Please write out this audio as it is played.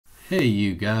Hey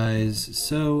you guys,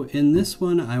 so in this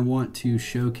one I want to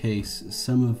showcase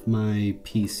some of my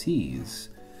PCs,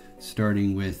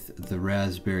 starting with the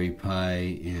Raspberry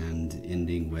Pi and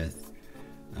ending with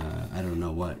I don't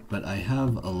know what, but I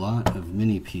have a lot of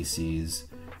mini PCs,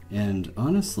 and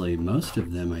honestly most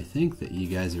of them I think that you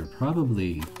guys are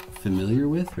probably familiar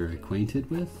with or acquainted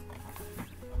with,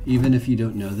 even if you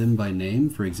don't know them by name.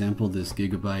 For example, this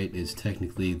Gigabyte is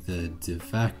technically the de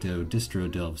facto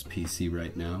DistroDelves PC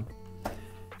right now.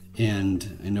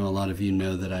 And I know a lot of you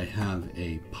know that I have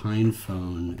a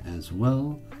Pinephone as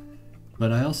well,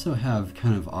 but I also have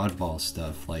kind of oddball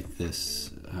stuff like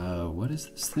this, what is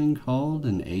this thing called?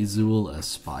 An Azulle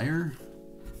Aspire?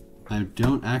 I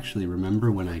don't actually remember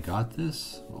when I got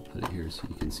this. I'll put it here so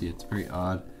you can see it's very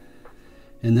odd.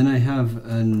 And then I have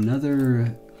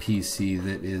another PC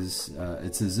that is,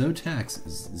 it's a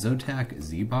Zotac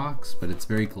Z-Box, but it's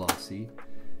very glossy.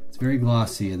 It's very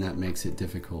glossy, and that makes it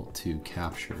difficult to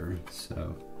capture.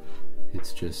 So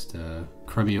it's just a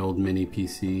crummy old mini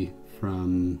PC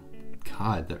from,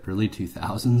 God, the early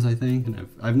 2000s, I think. And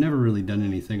I've never really done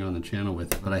anything on the channel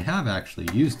with it, but I have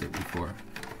actually used it before.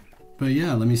 But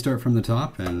yeah, let me start from the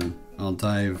top, and I'll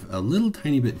dive a little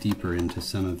tiny bit deeper into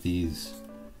some of these.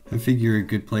 I figure a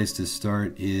good place to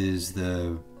start is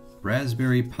the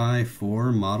Raspberry Pi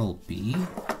 4 Model B.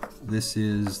 This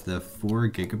is the 4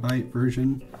 GB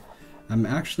version. I'm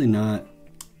actually not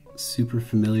super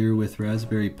familiar with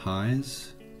Raspberry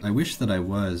Pis. I wish that I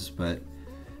was, but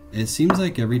it seems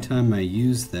like every time I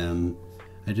use them,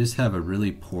 I just have a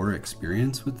really poor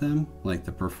experience with them. Like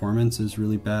the performance is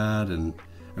really bad,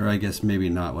 or I guess maybe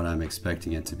not what I'm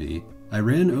expecting it to be. I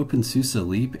ran OpenSUSE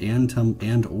Leap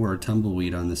and or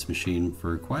Tumbleweed on this machine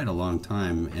for quite a long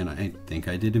time, and I think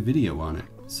I did a video on it.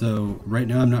 So right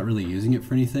now I'm not really using it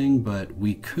for anything, but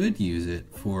we could use it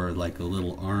for like a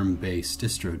little ARM-based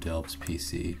DistroDelves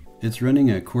PC. It's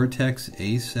running a Cortex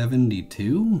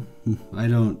A72. I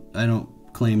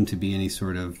don't claim to be any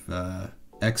sort of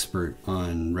expert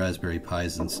on Raspberry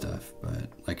Pis and stuff, but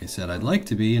like I said, I'd like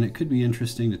to be, and it could be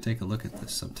interesting to take a look at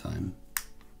this sometime.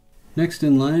 Next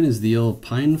in line is the old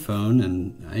Pinephone,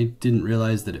 and I didn't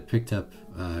realize that it picked up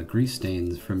grease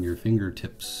stains from your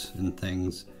fingertips and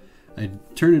things. I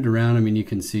turn it around, I mean you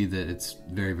can see that it's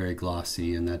very, very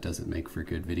glossy, and that doesn't make for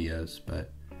good videos,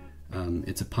 but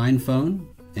it's a Pinephone,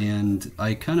 and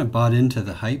I kind of bought into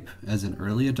the hype as an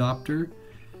early adopter.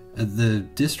 The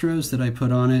distros that I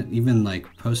put on it, even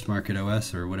like Postmarket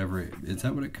OS or whatever, is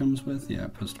that what it comes with? Yeah,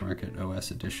 Postmarket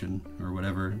OS edition or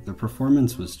whatever. The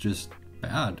performance was just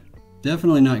bad.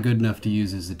 Definitely not good enough to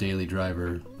use as a daily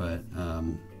driver, but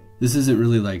this isn't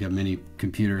really like a mini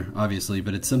computer, obviously,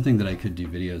 but it's something that I could do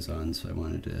videos on, so I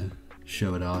wanted to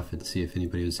show it off and see if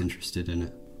anybody was interested in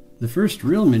it. The first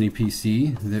real mini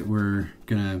PC that we're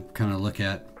gonna kind of look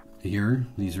at here,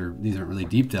 these aren't really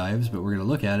deep dives, but we're gonna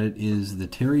look at it, is the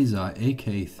Terryza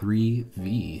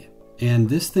AK3V. And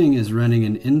this thing is running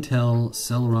an Intel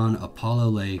Celeron Apollo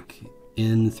Lake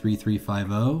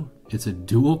N3350. It's a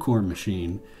dual core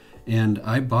machine, and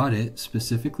I bought it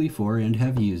specifically for and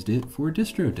have used it for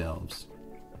DistroDelves.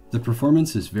 The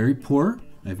performance is very poor.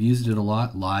 I've used it a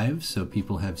lot live, so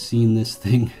people have seen this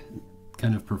thing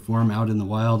kind of perform out in the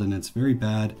wild, and it's very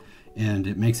bad, and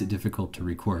it makes it difficult to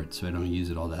record, so I don't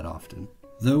use it all that often.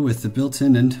 Though with the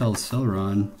built-in Intel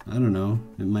Celeron, I don't know,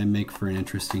 it might make for an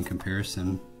interesting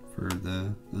comparison for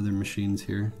the other machines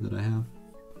here that I have.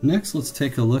 Next, let's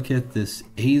take a look at this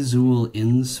Azulle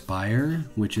Inspire,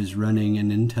 which is running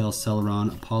an Intel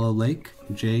Celeron Apollo Lake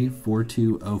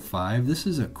J4205. This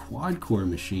is a quad-core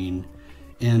machine,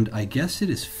 and I guess it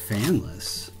is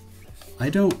fanless. I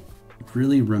don't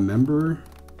really remember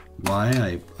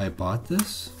why I bought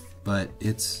this, but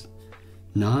it's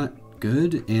not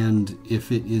good, and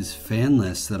if it is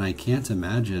fanless, then I can't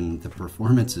imagine the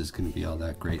performance is going to be all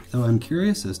that great. Though I'm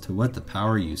curious as to what the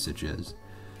power usage is.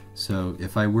 So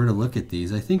if I were to look at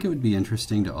these, I think it would be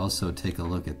interesting to also take a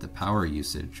look at the power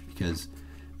usage, because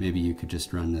maybe you could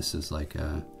just run this as like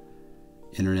a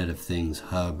Internet of Things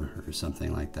hub or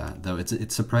something like that. Though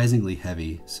it's surprisingly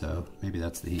heavy, so maybe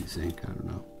that's the heatsink, I don't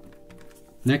know.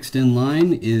 Next in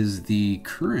line is the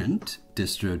current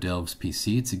DistroDelves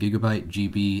PC. It's a Gigabyte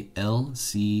GB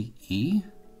LCE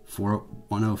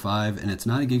 4105, and it's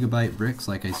not a Gigabyte Bricks,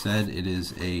 like I said. It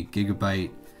is a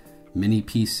Gigabyte mini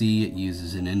PC. It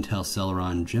uses an Intel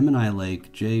Celeron Gemini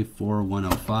Lake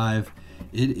J4105.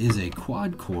 It is a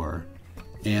quad core,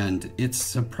 and it's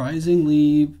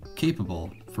surprisingly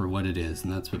capable for what it is,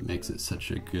 and that's what makes it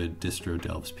such a good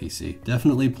DistroDelves PC.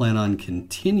 Definitely plan on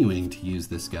continuing to use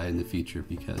this guy in the future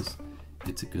because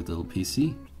it's a good little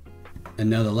PC. And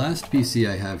now the last PC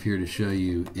I have here to show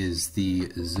you is the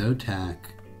Zotac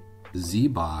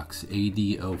Z-Box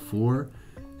AD04.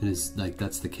 And it's like,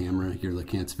 that's the camera you're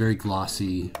looking at. It's very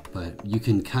glossy, but you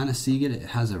can kind of see it. It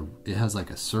has like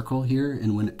a circle here,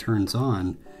 and when it turns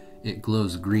on, it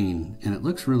glows green, and it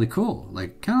looks really cool.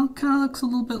 Like kind of looks a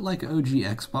little bit like OG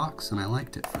Xbox, and I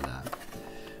liked it for that.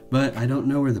 But I don't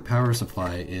know where the power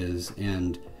supply is,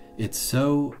 and it's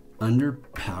so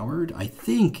underpowered. I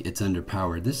think it's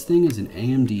underpowered. This thing is an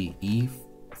AMD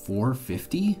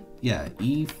E450. Yeah,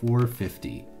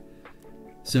 E450.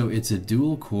 So it's a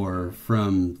dual core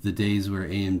from the days where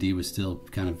AMD was still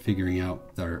kind of figuring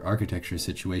out their architecture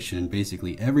situation, and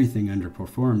basically everything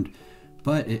underperformed,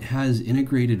 but it has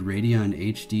integrated Radeon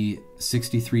HD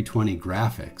 6320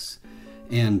 graphics.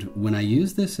 And when I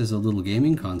used this as a little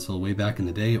gaming console way back in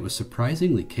the day, it was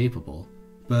surprisingly capable,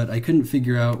 but I couldn't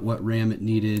figure out what RAM it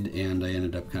needed, and I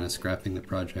ended up kind of scrapping the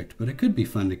project. But it could be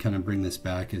fun to kind of bring this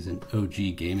back as an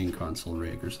OG gaming console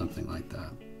rig or something like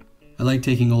that. I like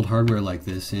taking old hardware like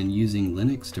this and using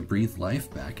Linux to breathe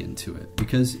life back into it,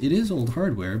 because it is old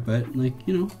hardware, but like,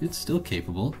 you know, it's still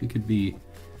capable. It could be,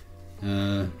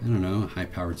 I don't know, a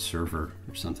high-powered server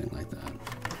or something like that.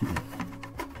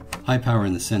 High power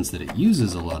in the sense that it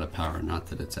uses a lot of power, not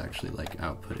that it's actually like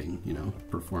outputting, you know,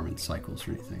 performance cycles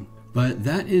or anything. But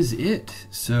that is it.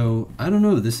 So I don't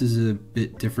know, this is a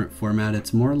bit different format.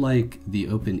 It's more like the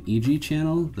Open Egee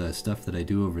channel, the stuff that I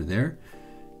do over there.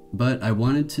 But I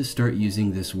wanted to start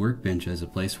using this workbench as a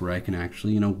place where I can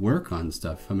actually, you know, work on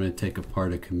stuff. I'm going to take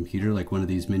apart a computer, like one of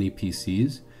these mini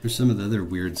PCs. There's some of the other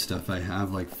weird stuff I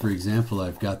have. Like, for example,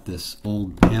 I've got this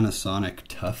old Panasonic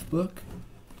Toughbook.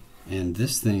 And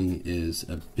this thing is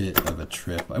a bit of a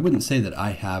trip. I wouldn't say that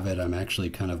I have it. I'm actually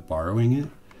kind of borrowing it.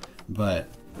 But,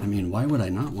 I mean, why would I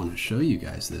not want to show you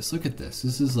guys this? Look at this.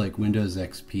 This is like Windows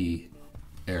XP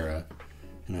era.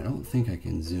 And I don't think I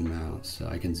can zoom out. So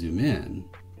I can zoom in,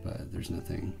 but there's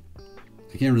nothing.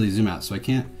 I can't really zoom out, so I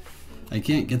can't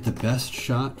get the best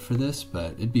shot for this,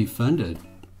 but it'd be fun to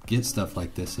get stuff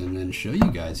like this and then show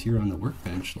you guys here on the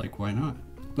workbench. Like, why not?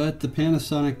 But the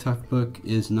Panasonic Toughbook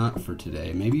is not for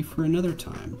today, maybe for another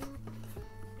time,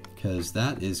 because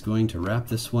that is going to wrap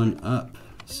this one up.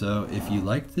 So if you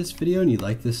liked this video and you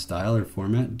like this style or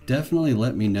format, definitely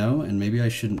let me know, and maybe I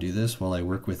shouldn't do this while I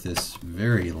work with this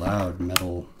very loud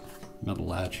metal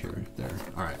latch here. There.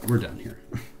 Alright, we're done here.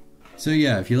 So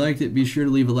yeah, if you liked it, be sure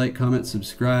to leave a like, comment,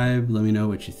 subscribe, let me know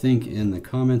what you think in the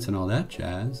comments and all that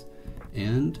jazz,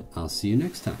 and I'll see you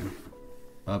next time.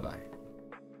 Bye-bye.